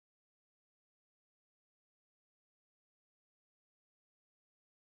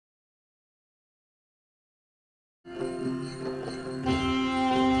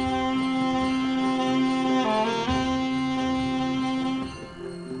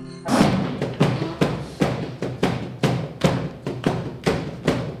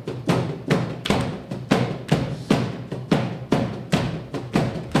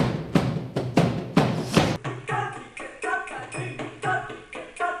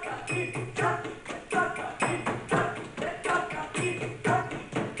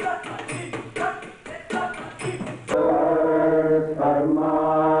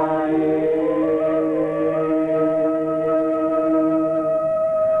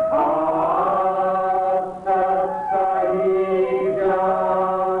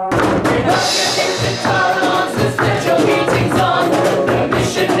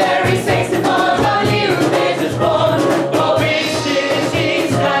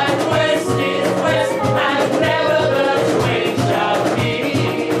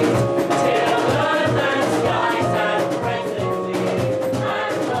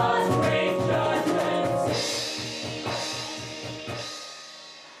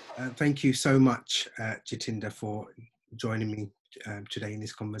Thank you so much, Jatinder, for joining me today in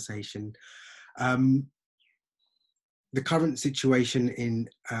this conversation. The current situation in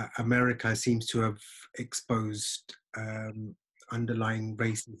America seems to have exposed underlying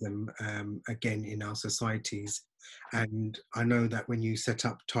racism again in our societies. And I know that when you set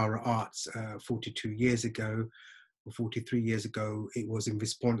up Tara Arts 42 years ago, or 43 years ago, it was in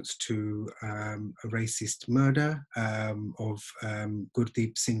response to a racist murder of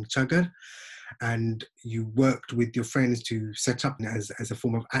Gurdeep Singh Chaggar, and you worked with your friends to set up as a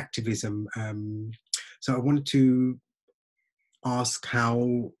form of activism. So I wanted to ask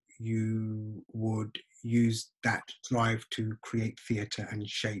how you would use that drive to create theatre and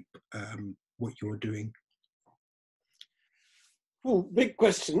shape what you're doing. Oh, big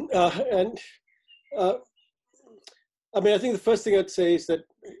question. I mean, I think the first thing I'd say is that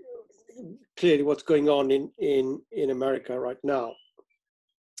clearly what's going on in America right now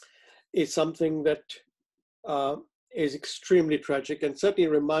is something that is extremely tragic and certainly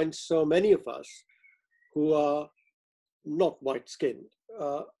reminds so many of us who are not white-skinned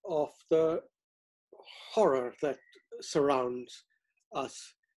of the horror that surrounds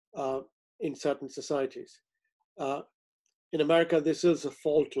us in certain societies. In America, this is a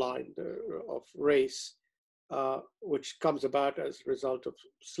fault line of race, which comes about as a result of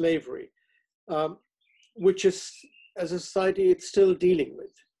slavery, which is, as a society, it's still dealing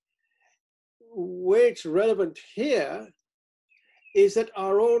with. Where it's relevant here is that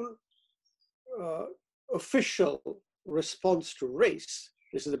our own official response to race,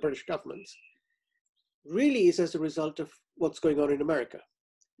 this is the British government's, really is as a result of what's going on in America.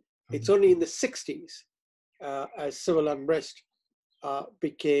 It's only in the 60s, as civil unrest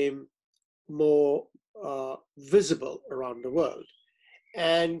became more visible around the world.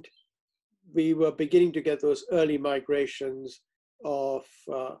 And we were beginning to get those early migrations of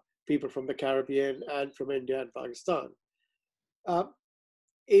people from the Caribbean and from India and Pakistan.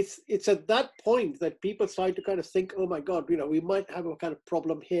 It's at that point that people start to kind of think, oh my God, we might have a kind of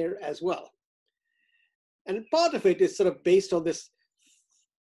problem here as well. And part of it is sort of based on this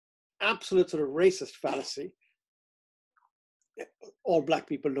absolute sort of racist fallacy. All Black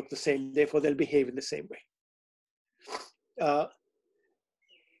people look the same, therefore they'll behave in the same way.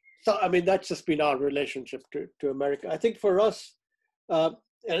 So, I mean, that's just been our relationship to America. I think for us, as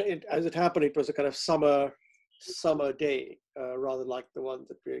it happened, it was a kind of summer day, rather like the one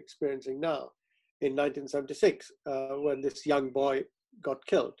that we're experiencing now in 1976, when this young boy got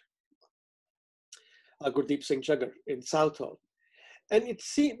killed, Gurdeep Singh Chaggar in Southall. And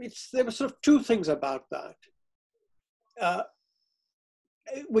there were sort of two things about that,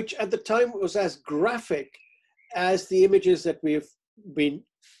 which at the time was as graphic as the images that we've been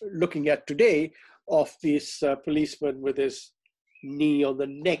looking at today of this policeman with his knee on the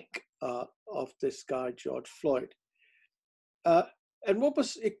neck of this guy, George Floyd. And what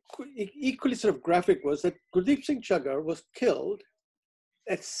was equally sort of graphic was that Gurdeep Singh Chaggar was killed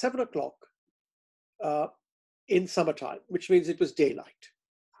at 7 o'clock in summertime, which means it was daylight.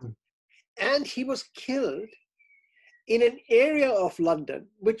 And he was killed in an area of London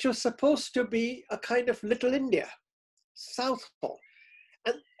which was supposed to be a kind of little India, Southall,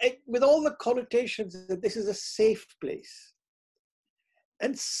 and with all the connotations that this is a safe place.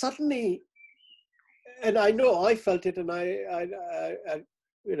 And suddenly, and I know I felt it, and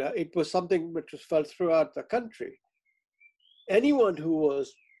it was something which was felt throughout the country. Anyone who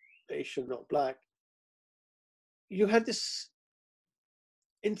was Asian or Black, you had this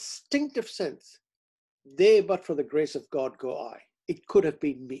instinctive sense, they, but for the grace of God, go I. It could have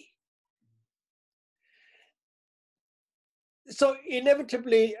been me. So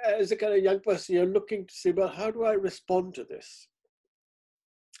inevitably, as a kind of young person, you're looking to see, well, how do I respond to this?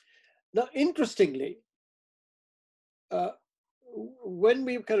 Now, interestingly, when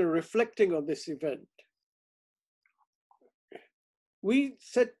we were kind of reflecting on this event, we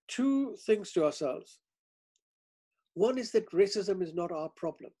said two things to ourselves. One is that racism is not our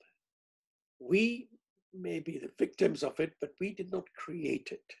problem. We may be the victims of it, but we did not create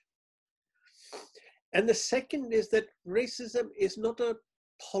it. And the second is that racism is not a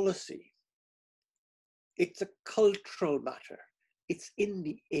policy. It's a cultural matter. It's in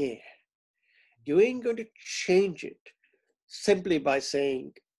the air. You ain't going to change it simply by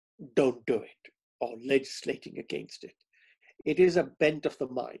saying, don't do it, or legislating against it. It is a bent of the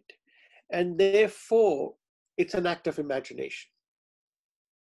mind. And therefore, it's an act of imagination.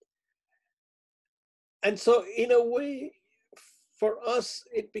 And so in a way, for us,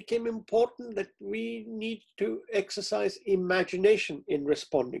 it became important that we need to exercise imagination in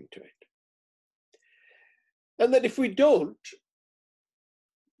responding to it. And that if we don't,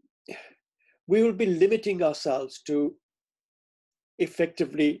 we will be limiting ourselves to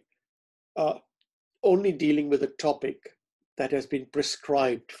effectively only dealing with a topic that has been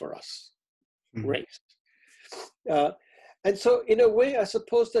prescribed for us, race. And so in a way, I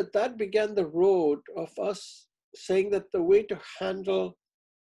suppose that began the road of us saying that the way to handle,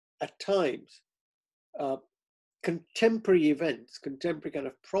 at times, contemporary events, contemporary kind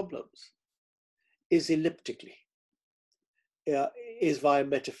of problems, is elliptically, is via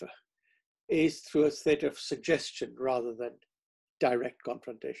metaphor, is through a state of suggestion rather than direct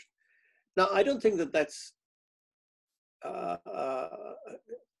confrontation. Now, I don't think that that's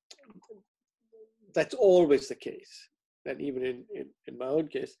always the case. And even in my own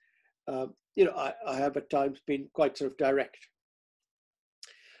case, I have at times been quite sort of direct.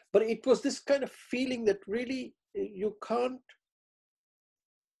 But it was this kind of feeling that really you can't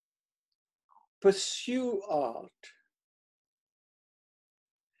pursue art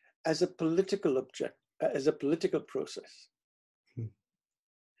as a political object, as a political process.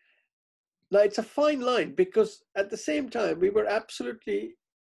 Now, it's a fine line because at the same time, we were absolutely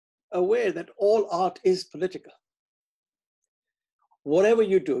aware that all art is political. Whatever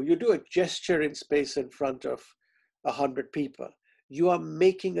you do a gesture in space in front of 100 people, you are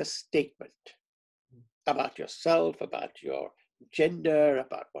making a statement about yourself, about your gender,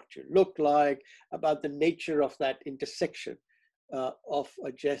 about what you look like, about the nature of that intersection of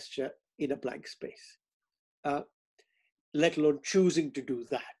a gesture in a blank space, let alone choosing to do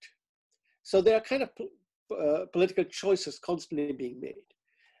that. So there are kind of political choices constantly being made.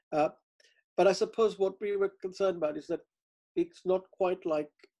 But I suppose what we were concerned about is that it's not quite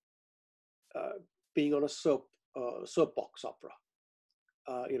like being on a soapbox opera.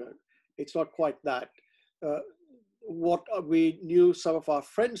 It's not quite that. What we knew some of our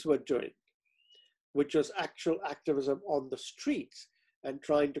friends were doing, which was actual activism on the streets and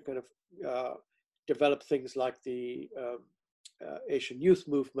trying to kind of develop things like the Asian youth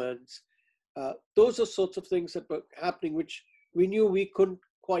movements. Those are sorts of things that were happening, which we knew we couldn't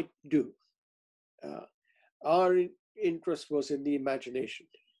quite do. Our interest was in the imagination,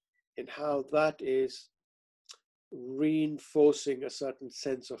 in how that is reinforcing a certain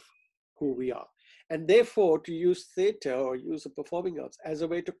sense of who we are. And therefore, to use theatre or use the performing arts as a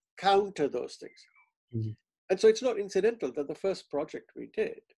way to counter those things. Mm-hmm. And so it's not incidental that the first project we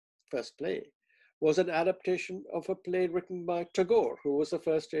did, first play, was an adaptation of a play written by Tagore, who was the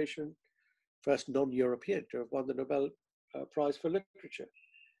first non-European to have won the Nobel Prize for Literature.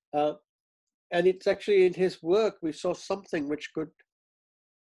 And it's actually in his work, we saw something which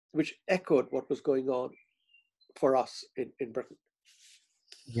echoed what was going on for us in Britain.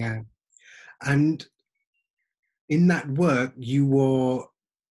 Yeah. And in that work, you were,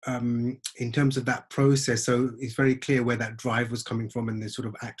 in terms of that process, so it's very clear where that drive was coming from and the sort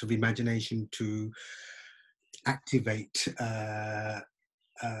of act of imagination to activate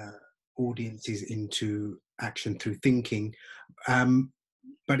audiences into action through thinking.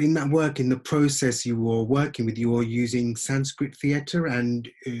 But in that work, in the process you were working with, you were using Sanskrit Theatre and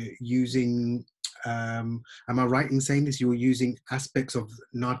using, am I right in saying this? You were using aspects of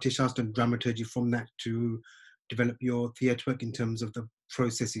Natya Shastra and dramaturgy from that to develop your theatre work in terms of the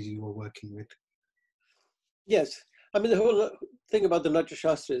processes you were working with? Yes. I mean, the whole thing about the Natya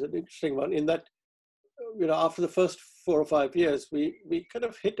Shastra is an interesting one in that, after the first 4 or 5 years, we kind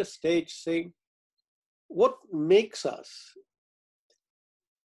of hit a stage saying, what makes us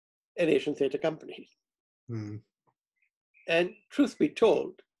an Asian theatre company? And truth be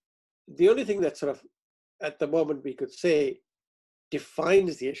told, the only thing that sort of, at the moment we could say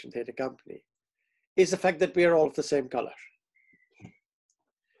defines the Asian theatre company is the fact that we are all of the same color.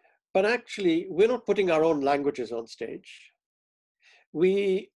 But actually, we're not putting our own languages on stage.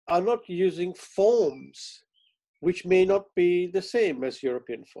 We are not using forms which may not be the same as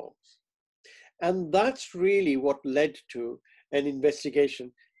European forms. And that's really what led to an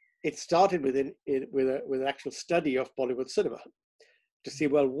investigation. It started with an actual study of Bollywood cinema to see,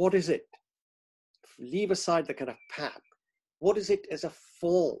 well, what is it? Leave aside the kind of pap. What is it as a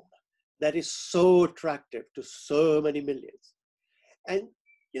form that is so attractive to so many millions? And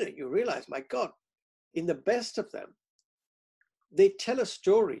you realize, my God, in the best of them, they tell a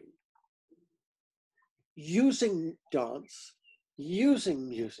story using dance, using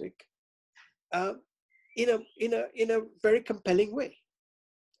music, in a very compelling way.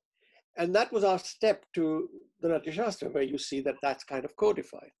 And that was our step to the Natya Shastra, where you see that that's kind of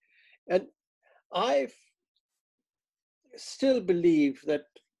codified. And I still believe that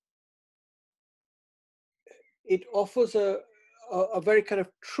it offers a very kind of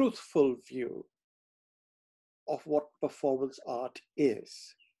truthful view of what performance art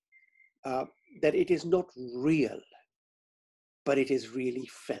is. That it is not real, but it is really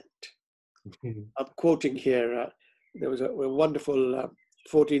felt. Mm-hmm. I'm quoting here, there was a wonderful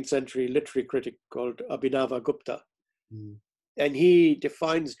 14th century literary critic called Abhinava Gupta. Mm. And he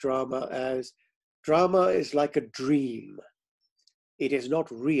defines drama as, drama is like a dream. It is not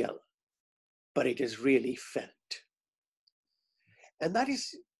real, but it is really felt. And that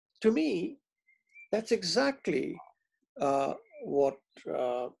is, to me, that's exactly what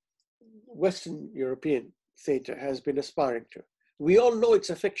Western European theatre has been aspiring to. We all know it's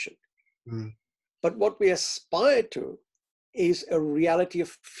a fiction, but what we aspire to is a reality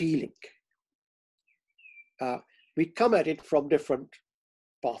of feeling. We come at it from different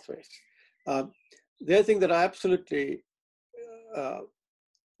pathways. The other thing that I absolutely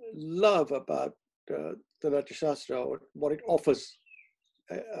love about the Natya Shastra, or what it offers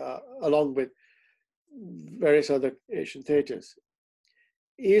along with various other Asian theatres,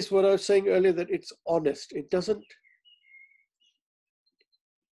 is what I was saying earlier, that it's honest. It doesn't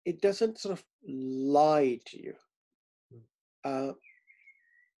sort of lie to you. And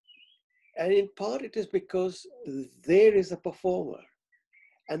in part it is because there is a performer,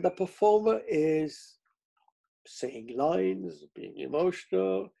 and the performer is saying lines, being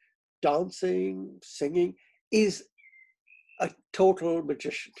emotional, dancing, singing, is a total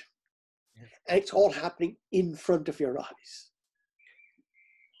magician. Yeah. And it's all happening in front of your eyes.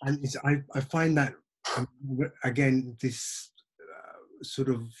 And I find that, again, this sort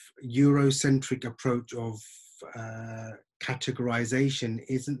of Eurocentric approach of categorization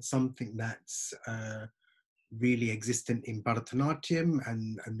isn't something that's really existent in Bharatanatyam,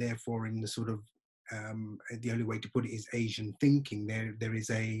 and therefore in the sort of, the only way to put it is Asian thinking. There is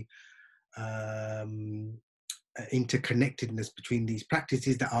a interconnectedness between these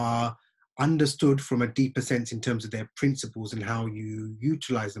practices that are understood from a deeper sense in terms of their principles and how you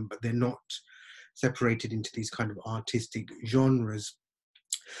utilize them, but they're not separated into these kind of artistic genres.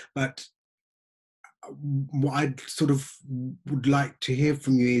 But what I sort of would like to hear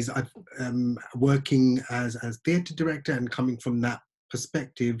from you is, working as theatre director and coming from that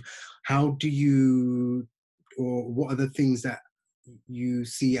perspective, how do you, or what are the things that you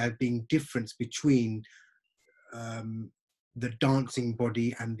see as being difference between the dancing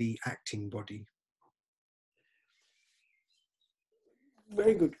body and the acting body?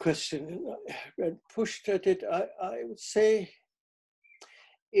 Very good question. And pushed at it, I would say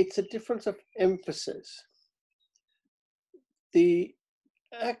it's a difference of emphasis. The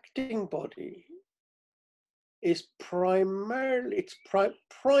acting body is primarily, its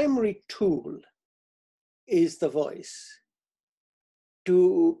primary tool is the voice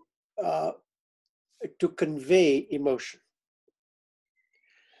to convey emotion.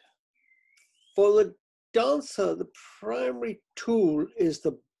 For the dancer, the primary tool is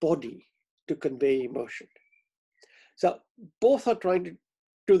the body to convey emotion. So both are trying to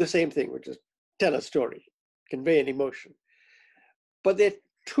do the same thing, which is tell a story, convey an emotion. But their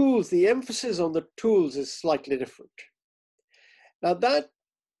tools, the emphasis on the tools is slightly different. Now that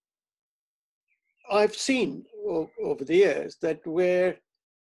I've seen over the years, that where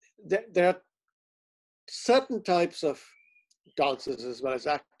there are certain types of dancers as well as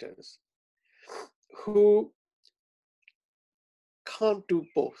actors who can't do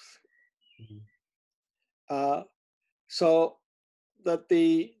both. Mm-hmm. So that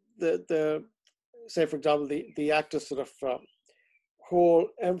the say, for example, the actor's sort of whole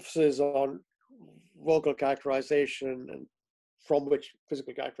emphasis on vocal characterization, and from which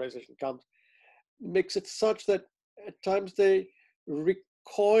physical characterization comes, makes it such that at times they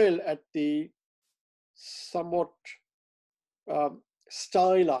recoil at the somewhat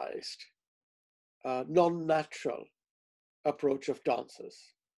stylized, non-natural approach of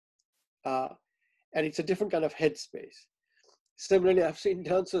dancers. And it's a different kind of headspace. Similarly, I've seen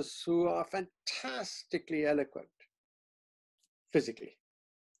dancers who are fantastically eloquent physically,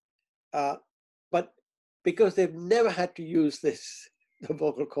 but because they've never had to use the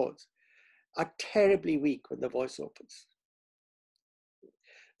vocal cords, are terribly weak when the voice opens.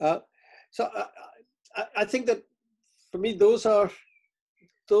 So I think that for me, those are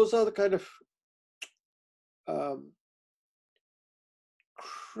the kind of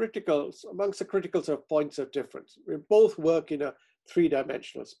amongst the critical sort of points of difference. We both work in a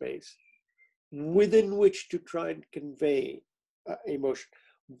three-dimensional space within which to try and convey emotion.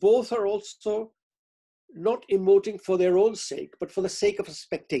 Both are also not emoting for their own sake, but for the sake of a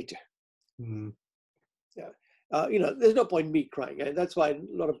spectator. Mm. Yeah. There's no point in me crying. And that's why a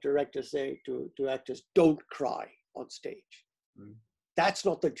lot of directors say to actors, don't cry on stage. Mm. That's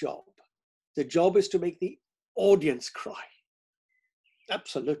not the job. The job is to make the audience cry.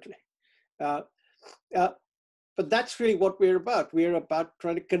 Absolutely. But that's really what we're about. We're about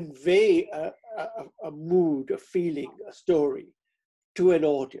trying to convey a mood, a feeling, a story to an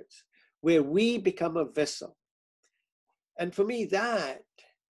audience where we become a vessel. And for me, that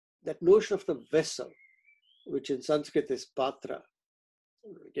notion of the vessel, which in Sanskrit is patra,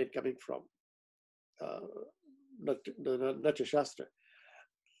 again coming from Natya Shastra,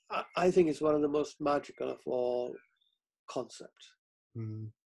 I think is one of the most magical of all concepts.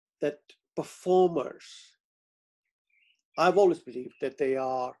 Mm. That performers, I've always believed that they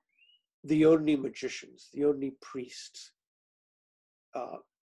are the only magicians, the only priests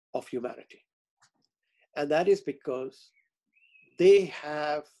of humanity. And that is because they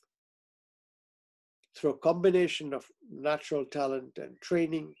have, through a combination of natural talent and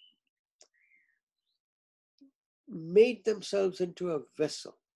training, made themselves into a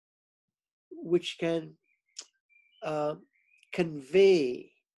vessel which can convey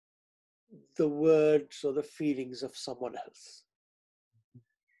the words or the feelings of someone else.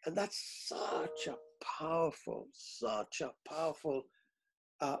 And that's such a powerful,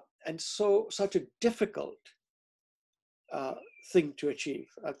 and such a difficult thing to achieve,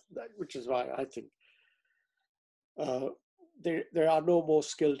 which is why I think there are no more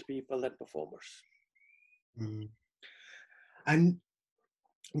skilled people than performers. Mm. And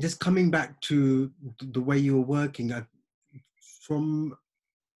just coming back to the way you're working,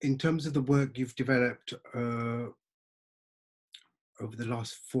 in terms of the work you've developed over the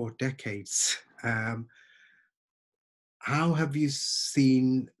last 4 decades, how have you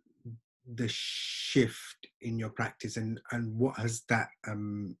seen the shift in your practice, and what has that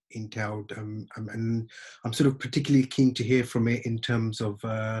entailed? And I'm sort of particularly keen to hear from it in terms of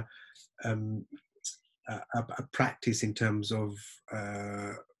a practice, in terms of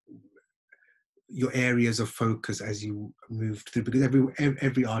your areas of focus as you moved through, because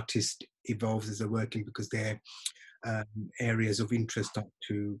every artist evolves as they're working, because their areas of interest start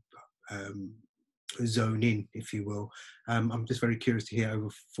to zone in, if you will. I'm just very curious to hear, over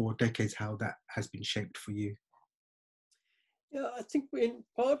 4 decades, how that has been shaped for you. Yeah, I think in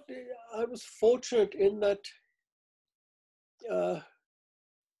part I was fortunate in that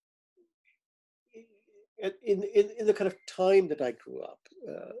in the kind of time that I grew up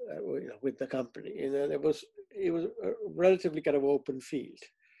with the company, it was a relatively kind of open field.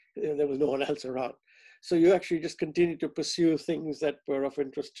 There was no one else around, so you actually just continued to pursue things that were of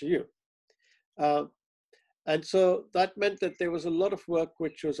interest to you. And so that meant that there was a lot of work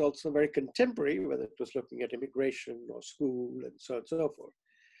which was also very contemporary, whether it was looking at immigration or school and so on and so forth,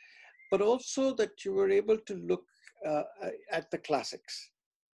 but also that you were able to look at the classics.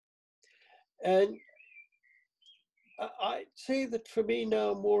 And I'd say that for me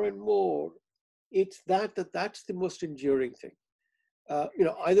now, more and more, it's that's the most enduring thing.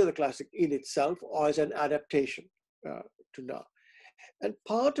 Either the classic in itself or as an adaptation to now. And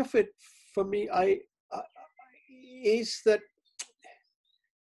part of it for me, is that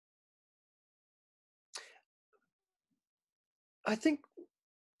I think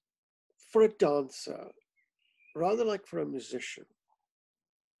for a dancer, rather like for a musician,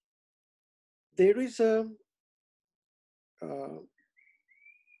 there is a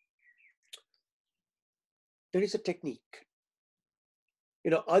technique.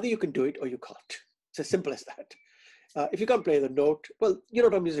 Either you can do it or you can't. It's as simple as that. If you can't play the note, well, you're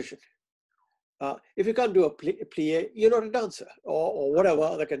not a musician. If you can't do a plie, you're not a dancer, or whatever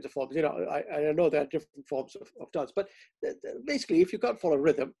other kinds of forms. I know there are different forms of dance, but basically, if you can't follow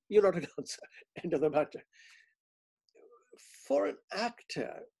rhythm, you're not a dancer. End of the matter. For an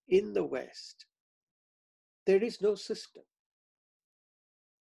actor in the West, there is no system.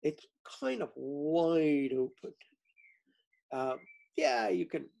 It's kind of wide open. Yeah, you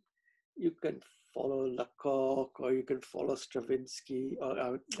can follow Lecoq, or you can follow Stravinsky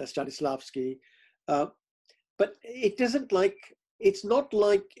or Stanislavski, but it doesn't like. It's not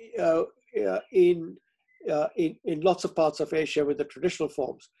like in lots of parts of Asia with the traditional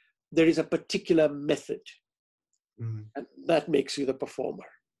forms. There is a particular method, and that makes you the performer,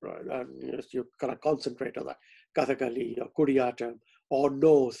 right? And you kind of concentrate on that, Kathakali or Kudiyattam or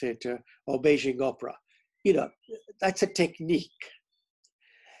No theatre or Beijing opera. That's a technique.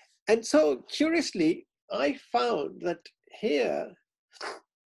 And so curiously, I found that here,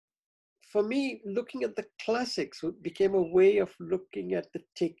 for me, looking at the classics became a way of looking at the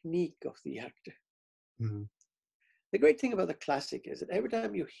technique of the actor. The great thing about the classic is that every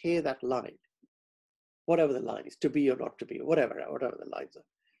time you hear that line, whatever the line is, to be or not to be, or whatever the lines are,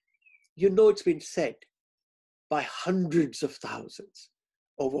 it's been said by hundreds of thousands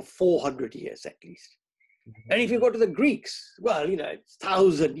over 400 years at least. And if you go to the Greeks, well, it's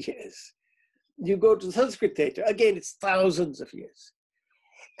 1,000 years. You go to the Sanskrit Theatre, again, it's thousands of years.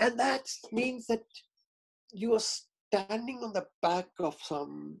 And that means that you are standing on the back of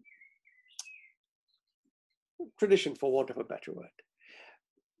some tradition, for want of a better word.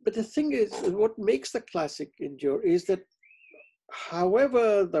 But the thing is, what makes the classic endure is that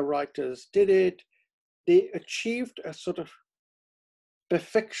however the writers did it, they achieved a sort of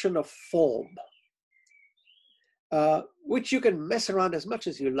perfection of form, which you can mess around as much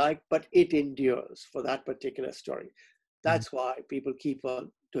as you like, but it endures for that particular story. That's why people keep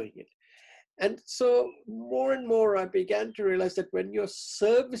on doing it. And so more and more, I began to realize that when you're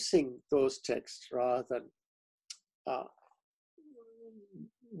servicing those texts rather than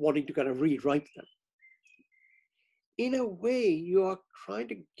wanting to kind of rewrite them, in a way, you are trying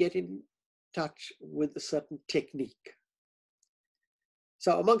to get in touch with a certain technique.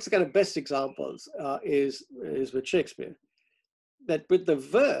 So amongst the kind of best examples is with Shakespeare, that with the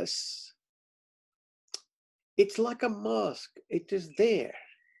verse, it's like a mask. It is there.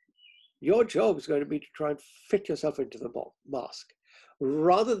 Your job is going to be to try and fit yourself into the mask,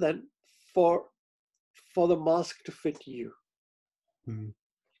 rather than for the mask to fit you.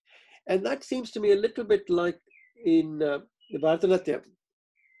 And that seems to me a little bit like in the Bharatanatyam,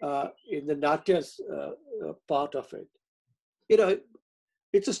 in the Natyas part of it.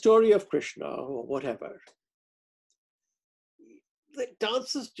 It's a story of Krishna or whatever. The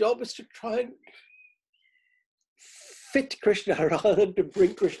dancer's job is to try and fit Krishna rather than to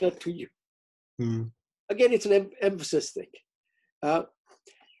bring Krishna to you. Again, it's an emphasis thing.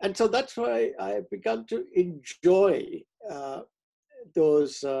 And so that's why I have begun to enjoy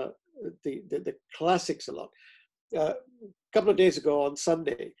those the classics a lot. A couple of days ago on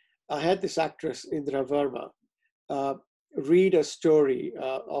Sunday, I had this actress, Indra Verma, read a story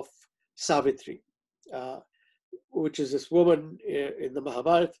of Savitri, which is this woman in the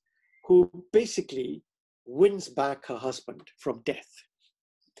Mahabharata who basically wins back her husband from death.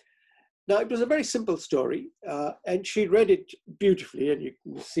 Now, it was a very simple story, and she read it beautifully, and you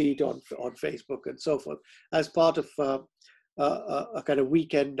can see it on Facebook and so forth, as part of a kind of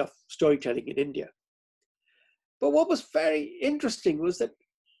weekend of storytelling in India. But what was very interesting was that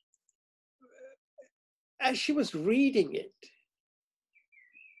as she was reading it,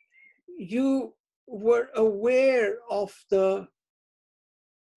 you were aware of the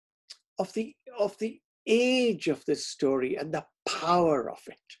age of this story and the power of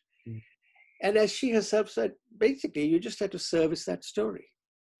it. And as she herself said, basically, you just had to service that story.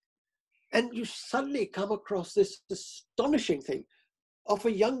 And you suddenly come across this astonishing thing of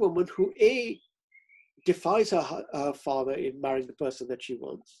a young woman who, A, defies her father in marrying the person that she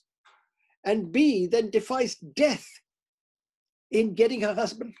wants, and B, then defies death in getting her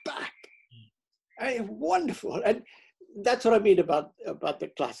husband back. I mean, wonderful. And that's what I mean about the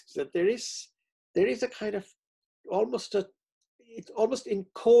classics, that there is a kind of it almost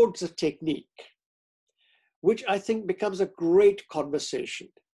encodes a technique, which I think becomes a great conversation.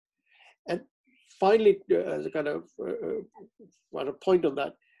 And finally, as a kind of point on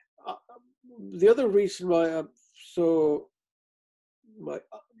that, the other reason why I'm so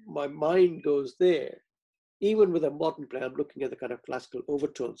my mind goes there, even with a modern play, I'm looking at the kind of classical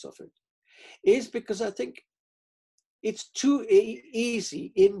overtones of it, is because I think it's too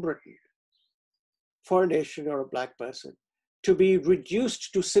easy in Britain for an Asian or a Black person to be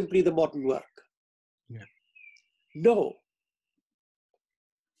reduced to simply the modern work. Yeah. No.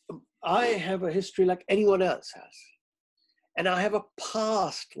 I have a history like anyone else has. And I have a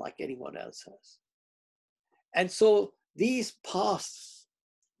past like anyone else has. And so these pasts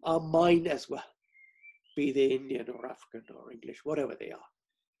are mine as well, be they Indian or African or English, whatever they are.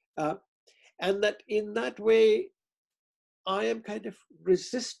 And that in that way, I am kind of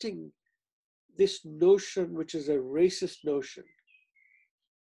resisting this notion, which is a racist notion,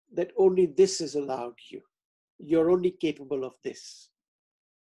 that only this is allowed you. You're only capable of this.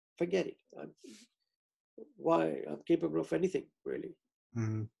 Forget it. I'm capable of anything, really.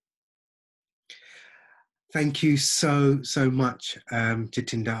 Mm. Thank you so much,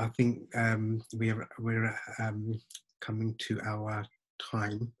 Jatinder. I think we're coming to our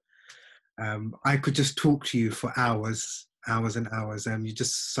time. I could just talk to you for hours and hours. You're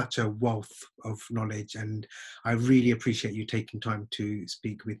just such a wealth of knowledge, and I really appreciate you taking time to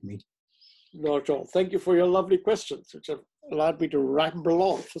speak with me. Not at all. Thank you for your lovely questions, which have allowed me to ramble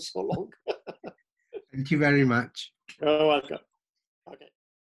on for so long. Thank you very much. You're welcome. Okay.